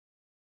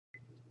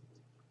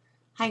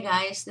Hi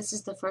guys, this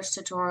is the first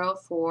tutorial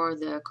for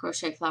the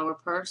crochet flower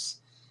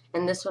purse.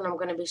 In this one I'm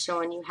going to be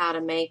showing you how to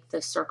make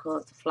the circle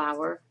of the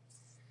flower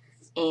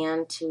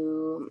and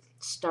to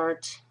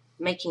start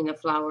making the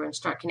flower and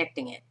start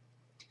connecting it.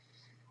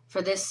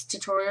 For this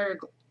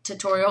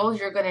tutorial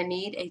you're going to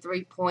need a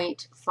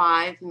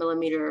 3.5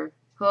 millimeter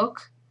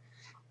hook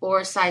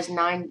or a size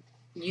 9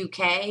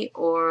 UK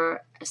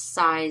or a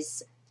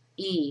size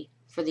E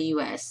for the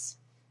US.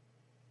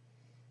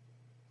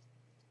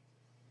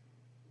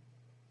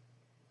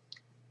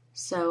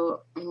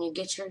 So when you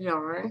get your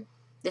yarn,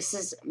 this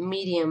is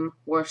medium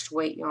worsted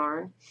weight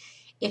yarn.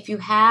 If you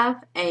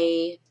have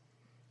a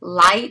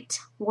light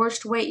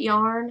worsted weight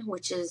yarn,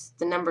 which is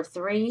the number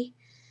 3,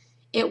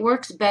 it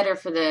works better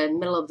for the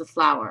middle of the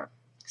flower.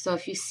 So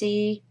if you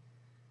see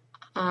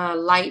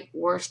light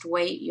worsted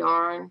weight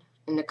yarn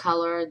in the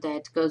color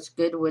that goes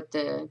good with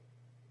the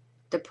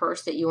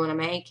purse that you want to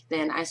make,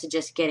 then I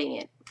suggest getting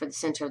it for the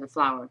center of the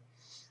flower.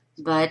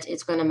 But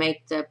it's going to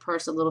make the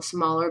purse a little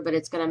smaller, but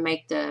it's going to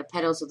make the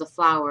petals of the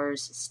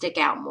flowers stick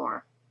out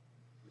more.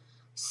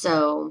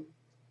 So,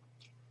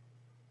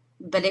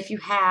 but if you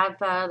have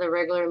the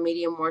regular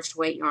medium worsted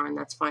weight yarn,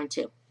 that's fine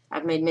too.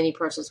 I've made many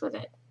purses with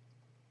it.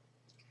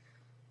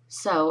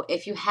 So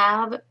if you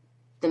have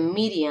the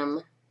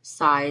medium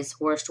size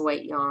worsted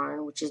weight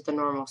yarn, which is the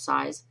normal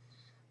size,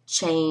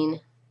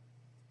 chain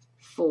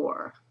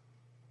 4.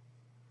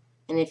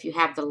 And if you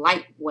have the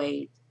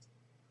lightweight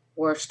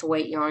worsted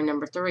weight yarn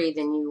number 3,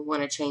 then you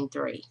want to chain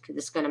 3 because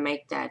it's going to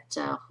make that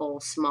hole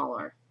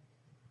smaller.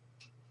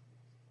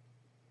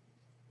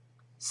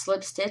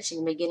 Slip stitch in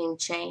the beginning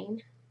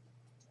chain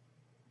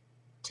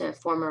to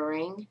form a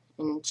ring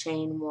and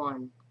chain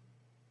 1.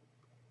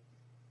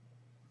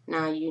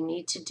 Now you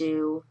need to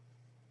do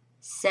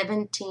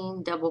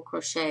 17 double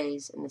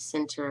crochets in the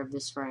center of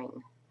this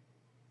ring.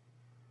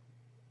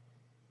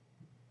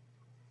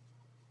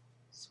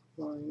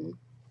 1,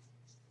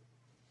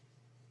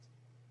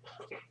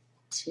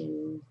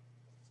 2,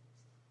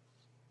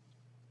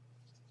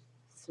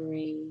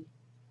 3,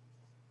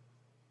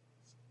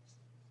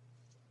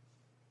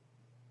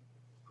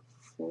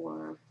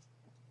 4,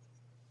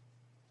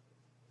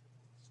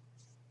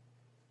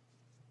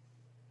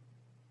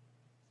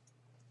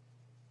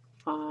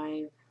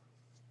 5,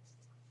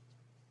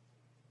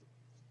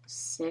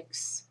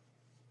 6,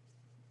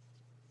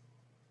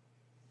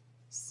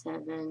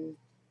 7,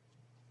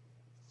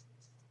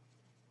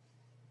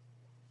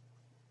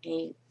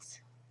 8,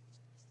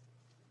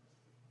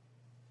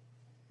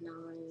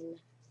 9,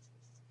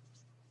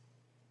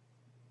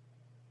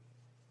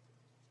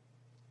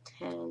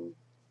 10,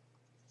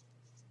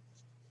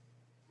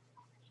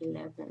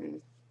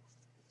 11,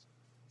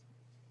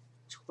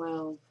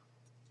 12,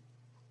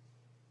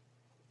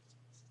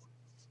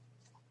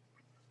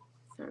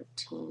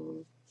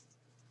 13,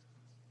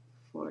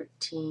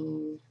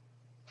 14,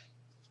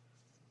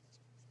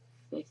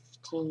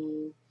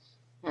 15,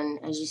 and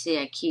as you see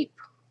I keep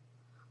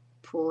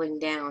pulling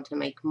down to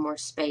make more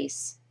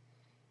space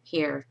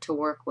here to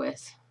work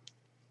with.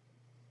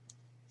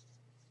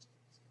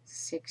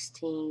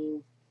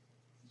 16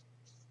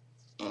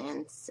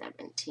 and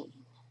 17.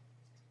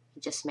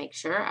 Just make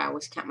sure I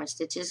always count my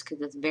stitches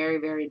because it's very,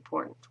 very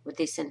important with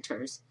these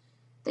centers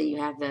that you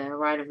have the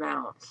right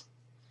amount.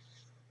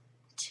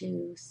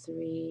 2,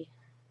 3,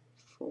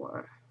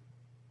 4,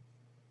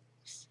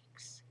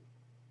 6,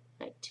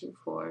 2,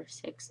 4,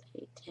 6,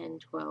 8, 10,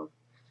 12,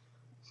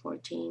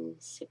 14,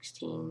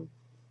 16.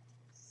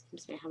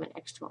 Seems like I have an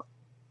extra one.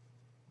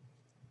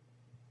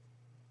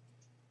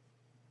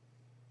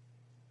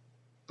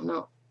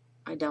 No,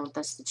 I don't.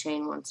 That's the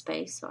chain 1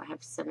 space, so I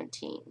have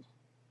 17.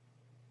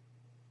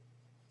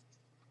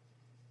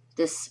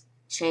 This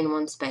chain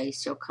 1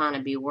 space, you'll kind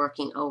of be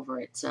working over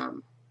it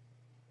some.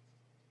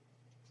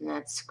 And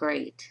that's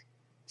great.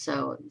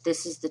 So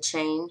this is the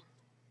chain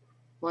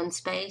 1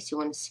 space. You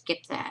want to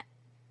skip that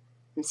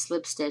and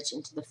slip stitch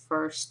into the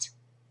first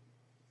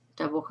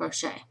double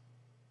crochet.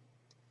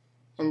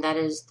 And that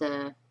is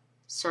the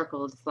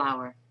circle of the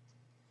flower.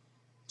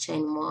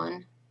 Chain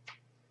 1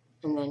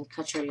 and then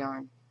cut your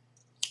yarn.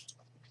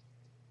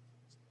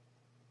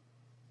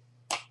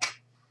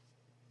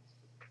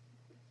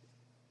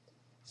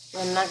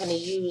 I'm not going to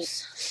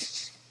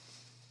use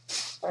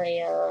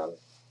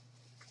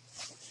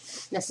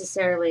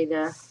necessarily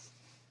the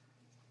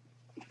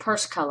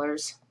purse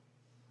colors.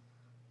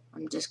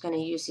 I'm just going to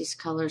use these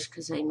colors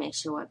because they may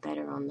show up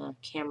better on the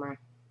camera.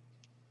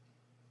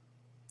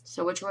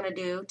 So what you want to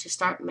do to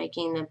start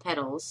making the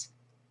petals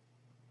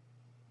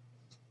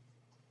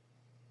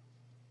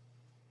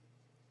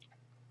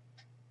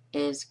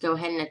is go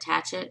ahead and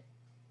attach it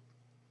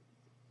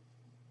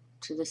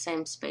to the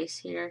same space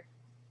here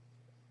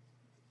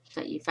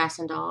that you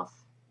fastened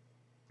off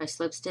by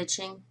slip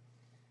stitching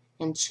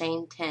and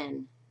chain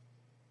 10.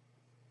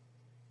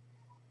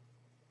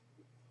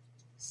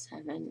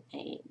 7,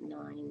 8,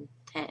 9,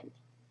 10.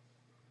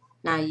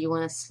 Now you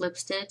want to slip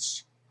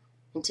stitch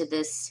into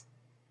this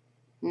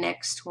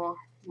next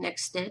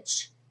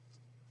stitch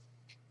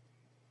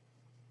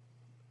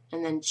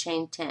and then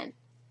chain 10.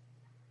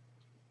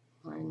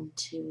 1,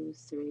 2,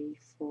 3,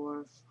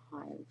 4,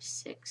 5,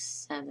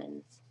 6,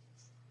 7,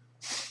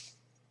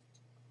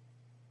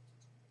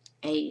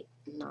 8,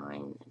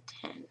 9,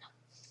 10.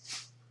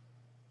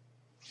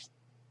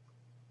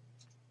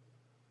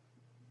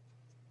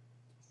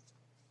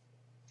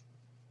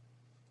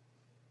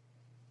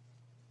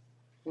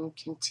 And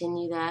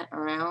continue that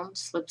around,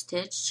 slip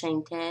stitch,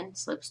 chain 10,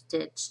 slip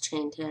stitch,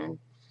 chain 10,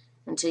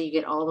 until you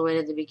get all the way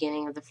to the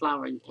beginning of the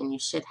flower, and you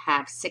should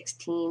have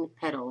 16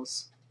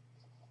 petals.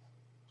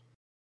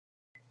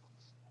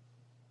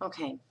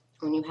 Okay,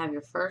 when you have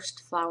your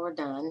first flower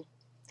done,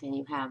 and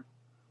you have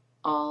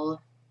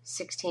all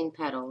 16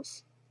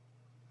 petals,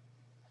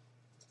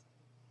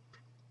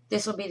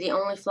 this will be the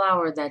only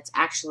flower that's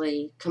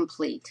actually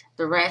complete.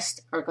 The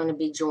rest are going to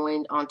be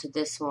joined onto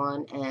this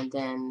one, and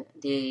then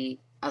the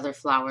other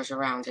flowers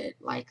around it,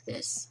 like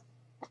this.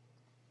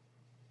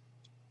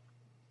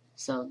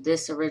 So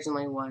this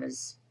originally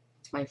was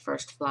my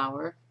first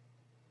flower,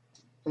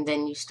 and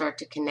then you start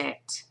to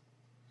connect.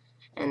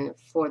 And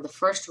for the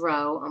first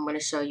row, I'm going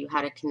to show you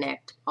how to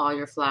connect all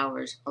your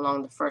flowers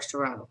along the first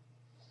row.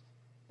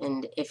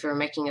 And if you're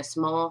making a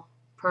small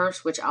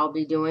purse, which I'll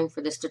be doing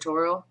for this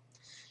tutorial,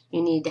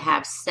 you need to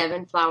have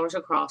 7 flowers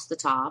across the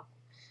top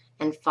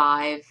and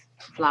 5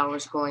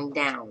 flowers going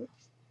down.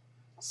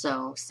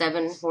 So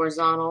 7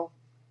 horizontal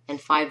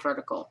and 5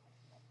 vertical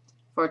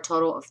for a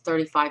total of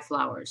 35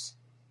 flowers.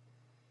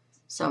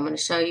 So I'm going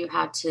to show you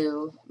how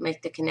to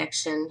make the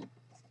connection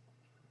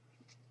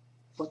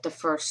with the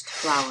first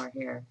flower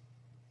here.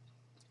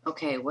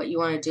 Okay, what you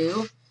want to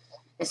do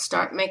is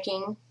start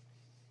making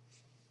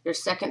your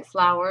second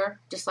flower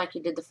just like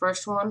you did the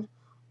first one,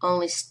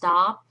 only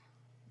stop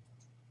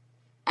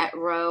at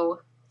row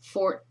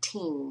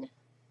 14.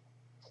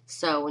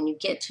 So when you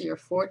get to your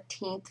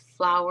 14th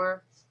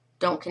flower,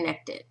 don't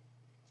connect it.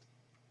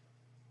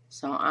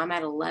 So I'm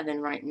at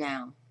 11 right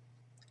now.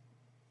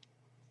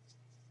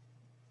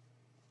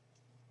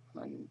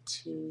 1,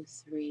 2,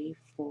 3,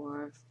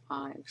 4,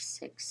 5,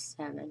 6,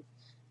 7,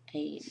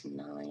 8,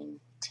 9,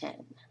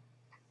 10.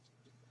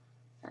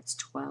 That's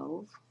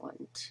 12. 1,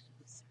 2,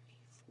 3,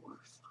 4,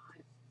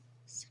 5,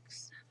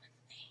 6, 7,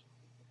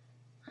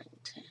 8, 9,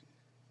 10.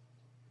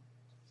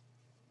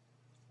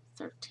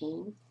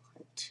 13.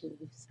 1,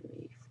 2,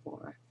 3,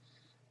 4,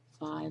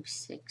 5,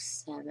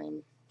 6,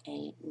 7,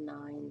 8,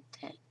 9,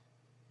 10.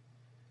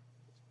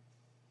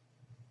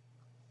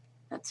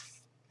 That's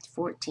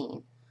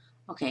 14.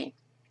 Okay,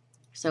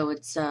 so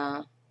it's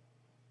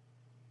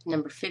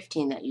number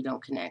 15 that you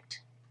don't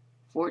connect.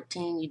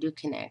 14 you do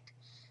connect.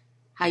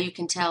 How you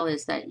can tell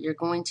is that you're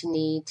going to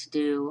need to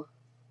do,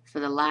 for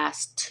the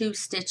last 2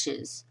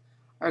 stitches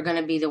are going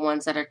to be the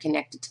ones that are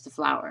connected to the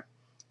flower.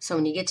 So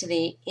when you get to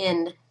the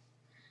end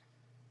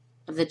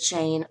of the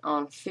chain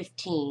on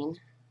 15,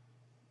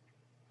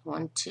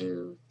 1,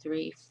 2,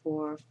 3,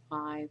 4,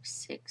 5,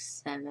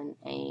 6, 7,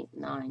 8,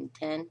 9,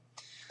 10.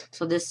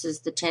 So this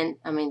is the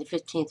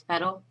 15th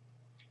petal.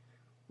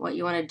 What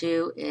you want to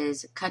do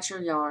is cut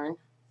your yarn.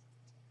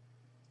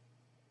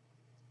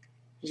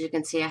 As you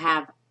can see, I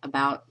have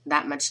about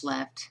that much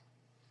left.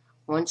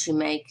 Once you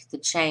make the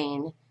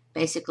chain,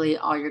 basically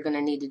all you're going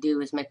to need to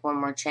do is make one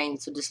more chain.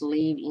 So just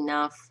leave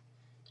enough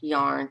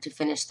yarn to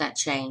finish that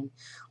chain.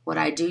 What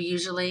I do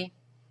usually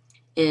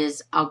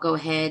is I'll go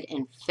ahead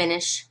and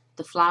finish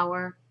the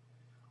flower,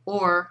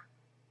 or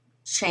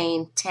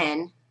chain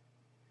 10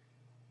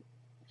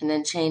 and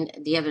then chain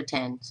the other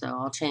 10. So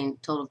I'll chain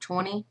a total of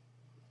 20,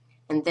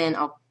 and then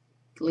I'll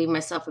leave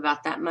myself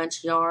about that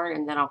much yarn,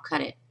 and then I'll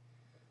cut it.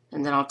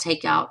 And then I'll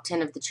take out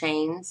 10 of the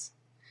chains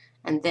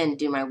and then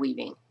do my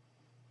weaving.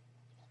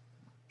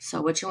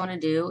 So what you want to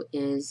do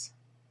is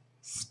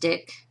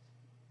stick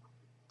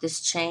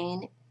this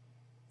chain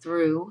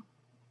through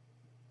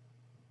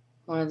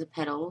one of the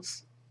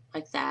petals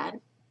like that.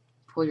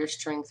 Pull your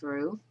string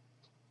through.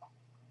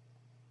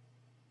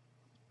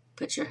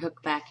 Put your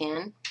hook back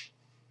in.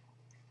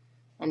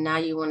 And now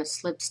you want to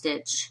slip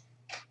stitch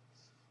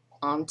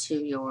onto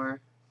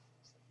your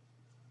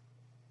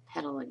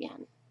petal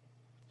again,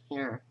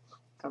 your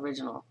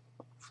original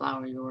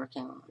flower you're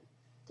working on.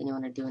 Then you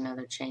want to do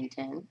another chain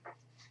 10,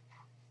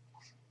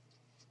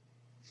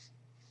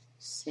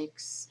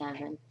 6,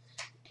 7,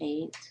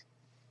 8,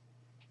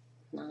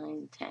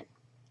 9, 10.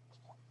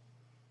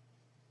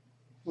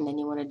 And then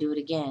you want to do it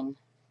again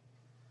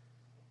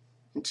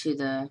into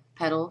the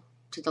petal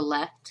to the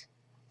left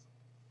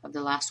of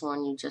the last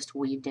one you just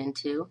weaved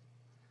into.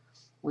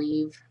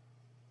 Weave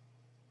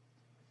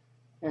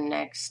your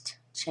next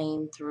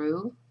chain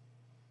through,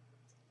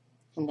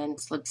 and then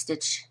slip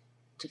stitch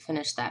to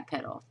finish that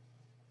petal.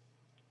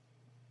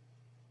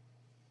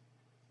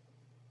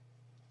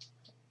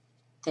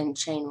 Then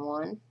chain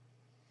 1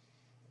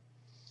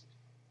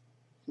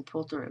 and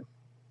pull through.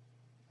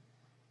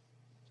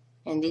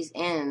 And these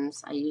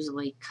ends I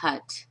usually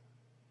cut,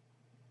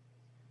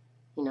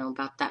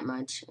 about that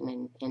much,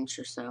 an inch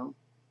or so.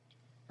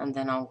 And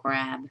then I'll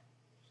grab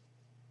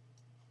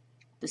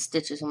the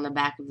stitches on the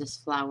back of this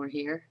flower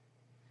here,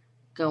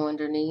 go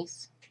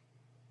underneath,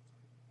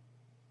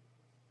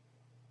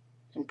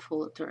 and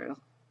pull it through.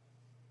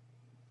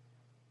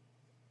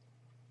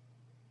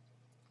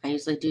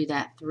 usually do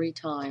that 3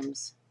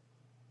 times.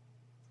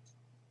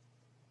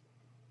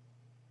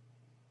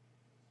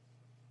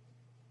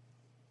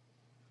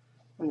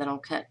 And then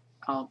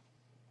I'll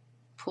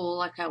pull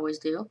like I always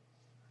do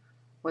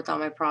with all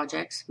my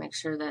projects. Make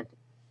sure that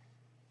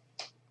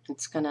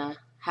it's gonna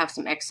have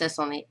some excess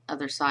on the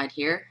other side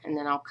here, and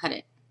then I'll cut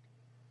it.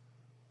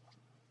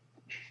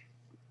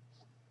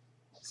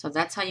 So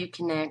that's how you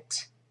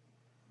connect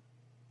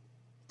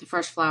the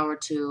first flower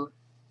to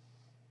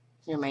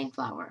your main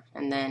flower.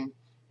 And then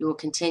you will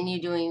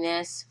continue doing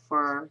this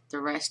for the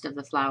rest of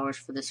the flowers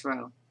for this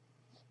row,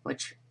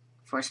 which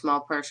for a small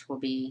purse will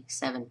be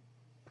 7.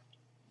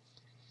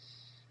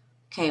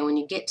 Okay, when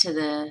you get to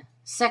the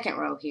second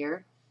row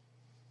here,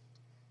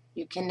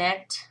 you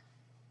connect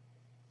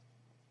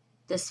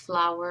this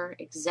flower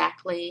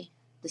exactly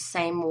the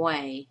same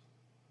way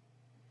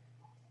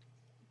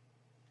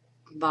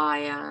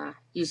by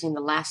using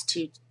the last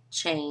 2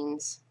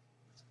 chains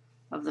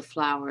of the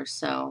flowers,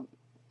 so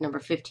number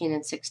 15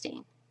 and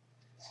 16.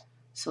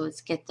 So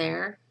let's get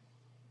there.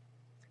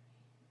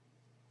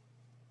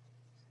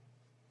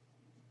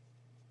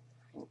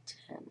 9,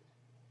 10.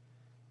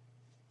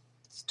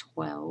 It's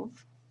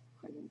 12.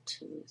 1,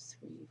 2,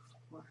 3,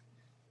 4,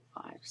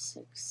 5,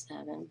 6,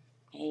 7,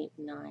 8,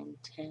 9,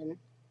 10,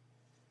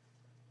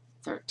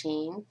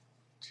 13,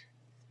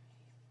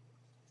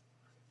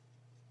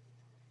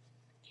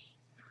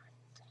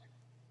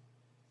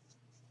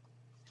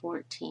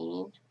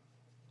 14,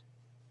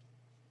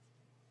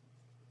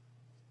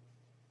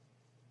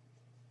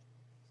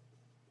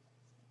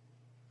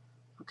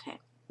 'Okay,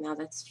 now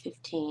that's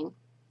 15.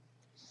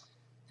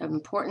 The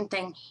important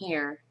thing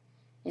here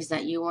is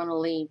that you want to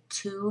leave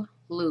 2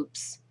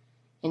 loops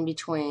in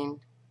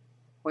between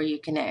where you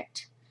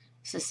connect.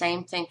 It's the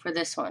same thing for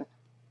this one.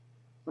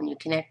 When you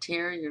connect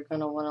here, you're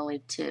going to want to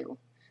leave 2.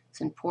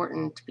 It's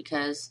important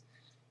because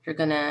you're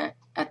going to,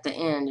 at the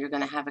end, you're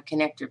going to have a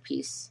connector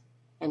piece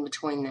in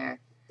between there,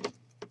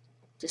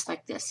 just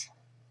like this.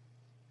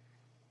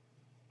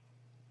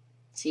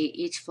 See,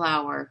 each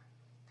flower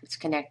that's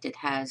connected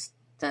has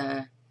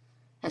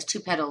 2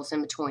 petals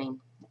in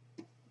between.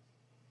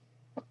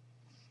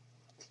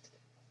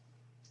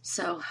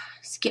 So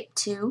skip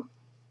 2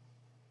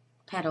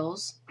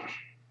 petals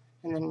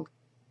and then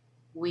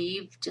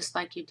weave just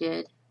like you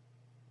did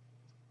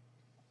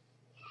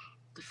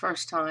the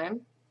first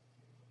time.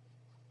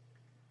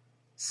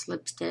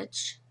 Slip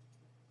stitch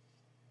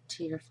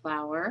to your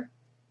flower,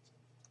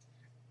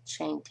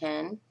 chain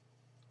 10,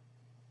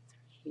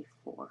 3,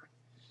 4,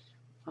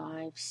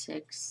 5,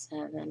 6,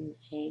 7,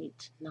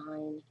 8,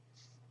 9,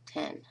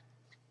 10.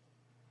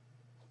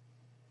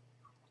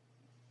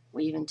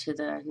 Weave into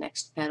the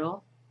next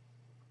petal.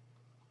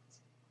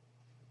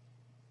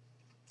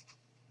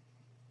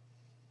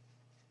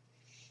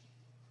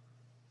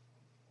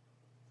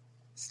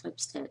 Slip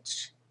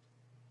stitch,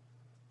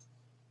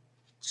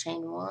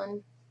 chain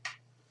 1,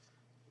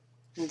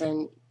 and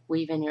then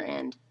weave in your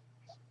end.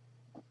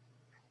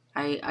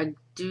 I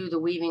do the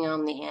weaving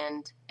on the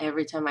end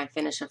every time I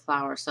finish a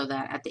flower so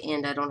that at the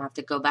end I don't have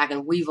to go back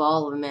and weave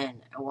all of them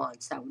in at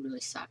once. That would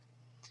really suck.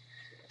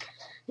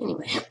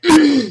 Anyway,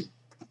 I'm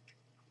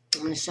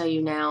going to show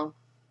you now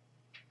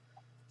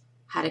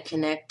how to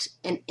connect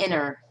an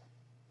inner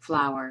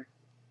flower.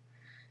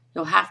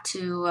 You'll have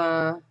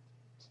to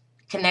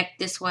connect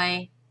this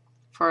way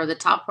for the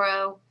top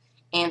row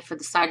and for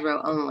the side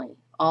row only.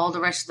 All the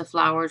rest of the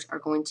flowers are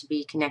going to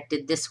be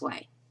connected this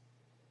way.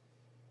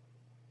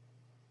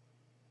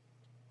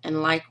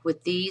 And like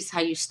with these,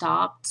 how you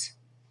stopped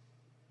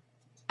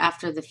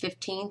after the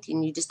 15th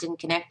and you just didn't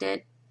connect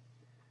it,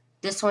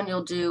 this one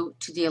you'll do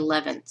to the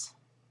 11th.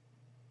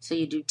 So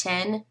you do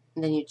 10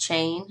 and then you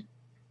chain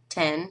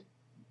 10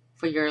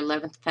 for your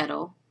 11th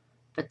petal,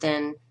 but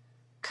then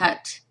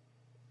cut.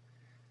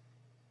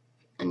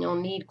 And you'll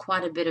need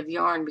quite a bit of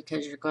yarn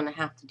because you're going to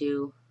have to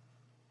do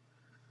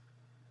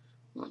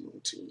 1,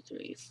 2,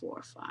 3,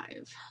 4,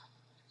 5,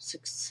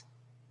 6,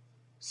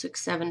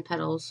 7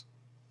 petals.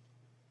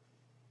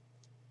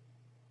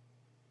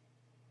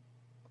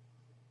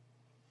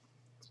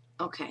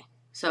 Okay,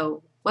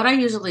 so what I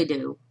usually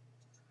do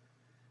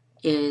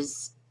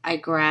is I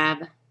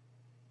grab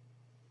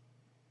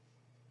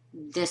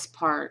this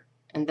part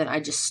and then I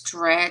just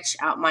stretch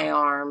out my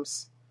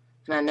arms.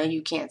 And I know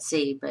you can't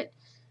see, but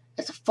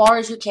as far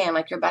as you can,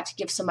 like you're about to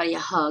give somebody a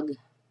hug.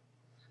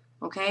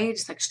 Okay,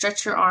 just like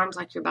stretch your arms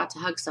like you're about to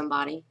hug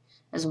somebody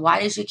as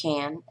wide as you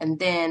can, and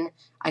then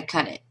I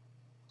cut it.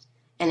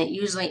 And it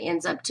usually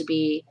ends up to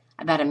be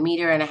about 1.5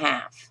 meters.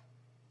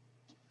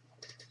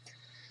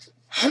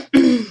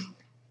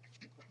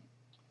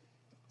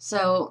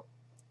 So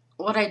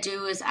what I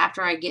do is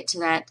after I get to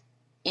that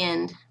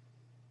end,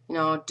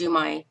 I'll do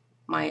my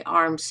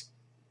arms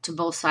to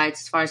both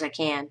sides as far as I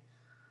can.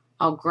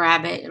 I'll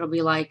grab it. It'll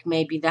be like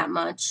maybe that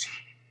much.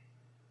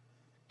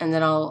 And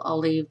then I'll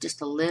leave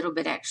just a little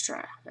bit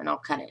extra and I'll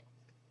cut it.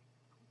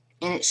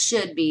 And it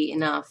should be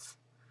enough.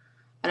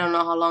 I don't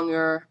know how long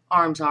your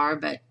arms are,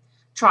 but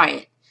try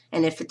it.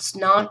 And if it's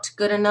not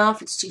good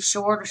enough, it's too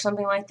short or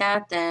something like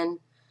that, then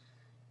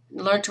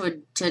learn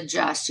to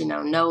adjust,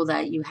 know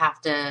that you have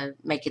to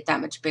make it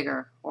that much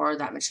bigger or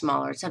that much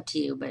smaller. It's up to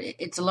you, but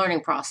it's a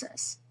learning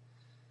process.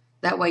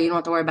 That way you don't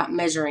have to worry about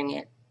measuring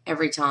it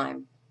every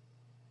time.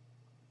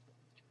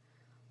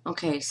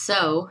 Okay,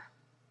 so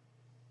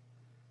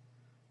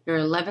your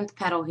 11th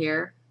petal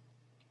here,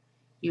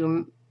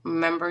 you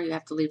remember you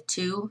have to leave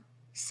 2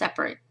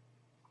 separate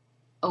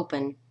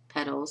open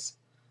petals.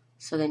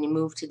 So then you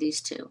move to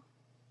these 2.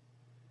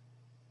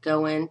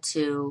 Go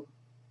into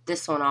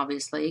this one,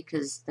 obviously,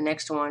 because the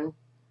next one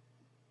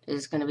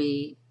is going to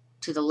be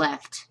to the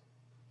left,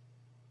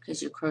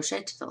 because you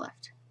crochet to the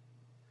left.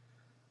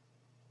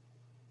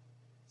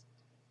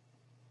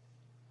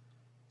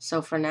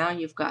 So for now,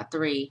 you've got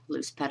 3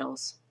 loose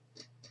petals.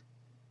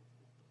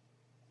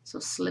 So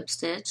slip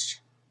stitch,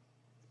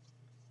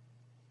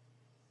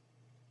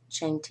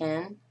 chain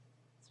 10,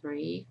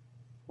 3,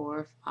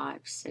 4, 5,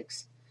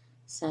 6,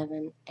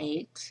 7,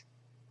 8,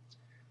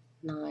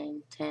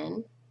 9,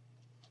 10.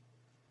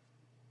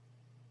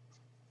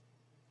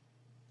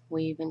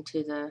 Weave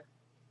into the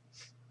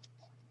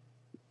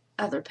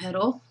other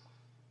petal.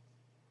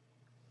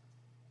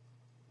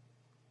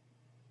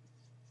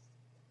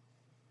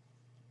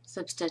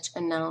 Slip stitch,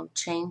 and now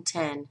chain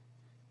 10.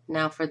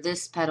 Now for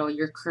this petal,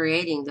 you're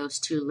creating those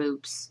 2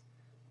 loops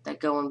that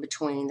go in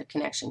between the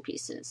connection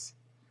pieces.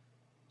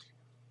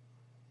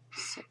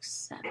 6,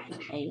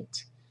 7,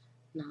 8,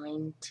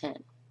 9, 10.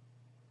 4,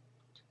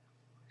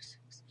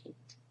 6, 8,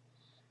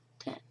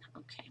 10.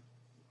 Okay.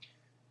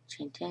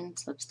 Chain 10,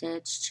 slip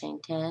stitch, chain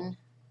 10.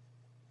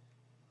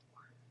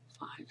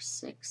 4, 5,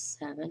 6,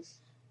 7,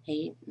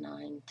 8,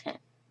 9, 10.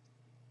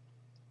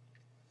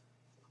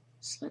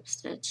 Slip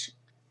stitch,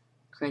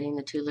 creating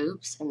the 2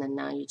 loops, and then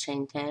now you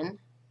chain 10.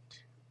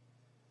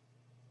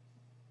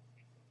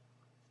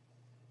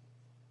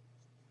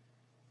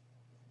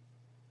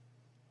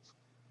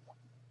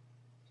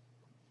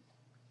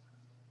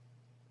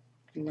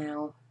 And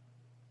now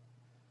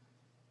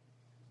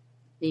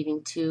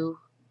leaving 2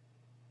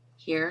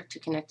 here to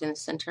connect in the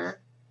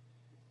center,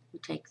 you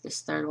take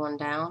this 3rd one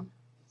down,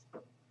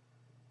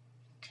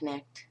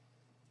 connect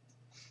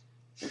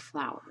the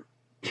flower.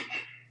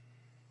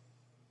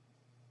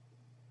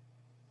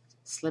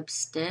 Slip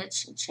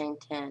stitch and chain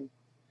 10.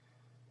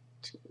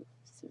 2,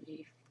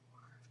 3,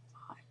 4,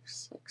 5,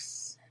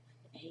 6,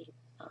 7, 8,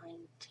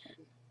 9,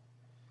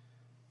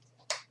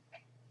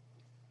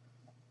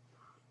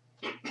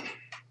 10.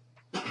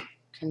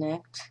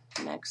 Connect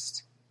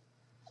next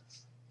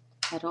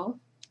petal.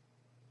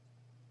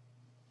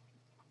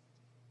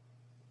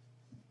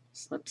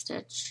 Slip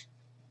stitch,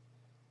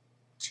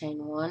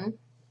 chain 1,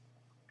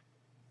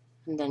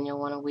 and then you'll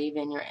want to weave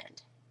in your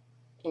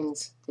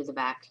ends through the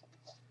back.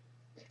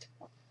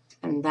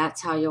 And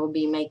that's how you'll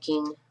be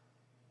making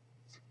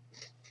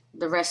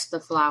the rest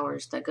of the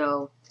flowers that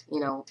go,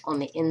 on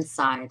the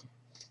inside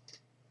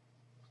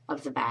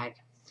of the bag.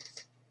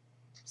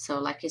 So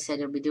like I said,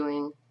 you'll be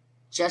doing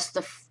just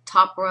the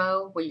top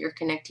row where you're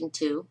connecting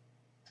 2,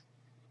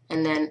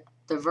 and then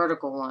the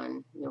vertical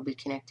one you'll be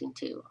connecting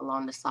 2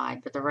 along the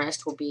side, but the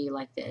rest will be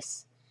like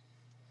this.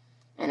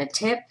 And a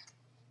tip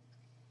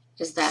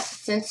is that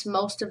since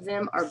most of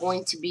them are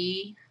going to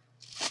be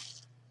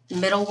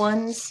middle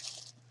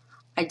ones,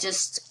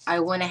 I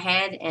went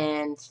ahead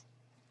and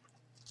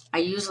I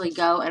usually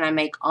go and I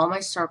make all my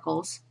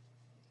circles,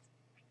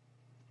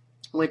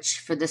 which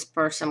for this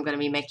purse I'm going to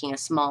be making a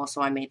small,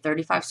 so I made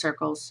 35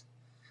 circles.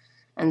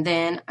 And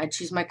then I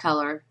choose my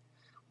color,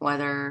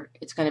 whether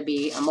it's going to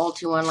be a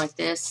multi one like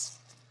this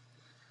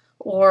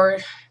or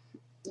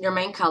your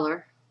main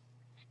color,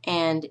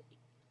 and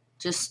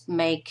just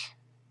make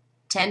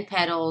 10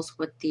 petals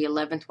with the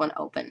 11th one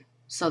open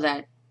so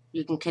that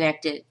you can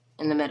connect it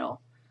in the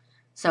middle.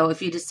 So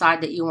if you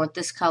decide that you want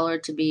this color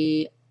to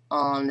be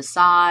on the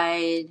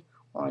side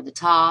or the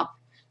top,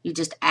 you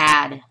just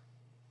add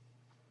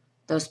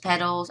those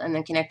petals and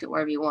then connect it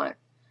wherever you want.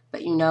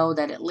 But you know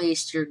that at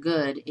least you're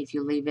good if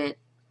you leave it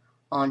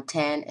on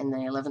 10 and the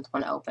 11th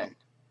one open.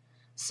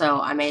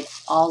 So I made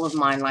all of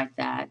mine like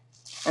that,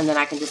 and then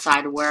I can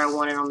decide where I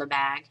want it on the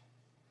bag.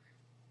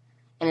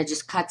 And it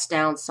just cuts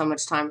down so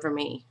much time for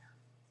me.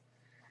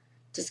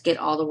 Just get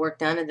all the work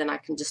done, and then I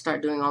can just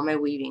start doing all my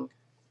weaving.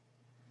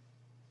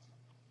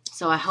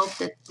 So I hope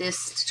that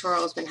this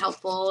tutorial has been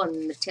helpful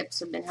and the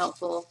tips have been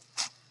helpful.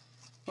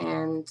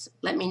 And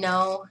let me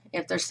know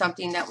if there's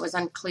something that was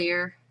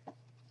unclear,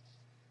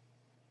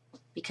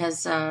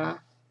 because I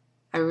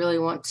really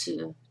want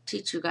to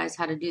teach you guys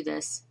how to do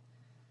this.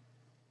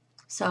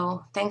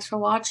 So thanks for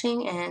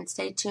watching, and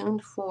stay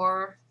tuned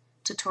for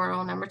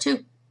tutorial number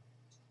 2.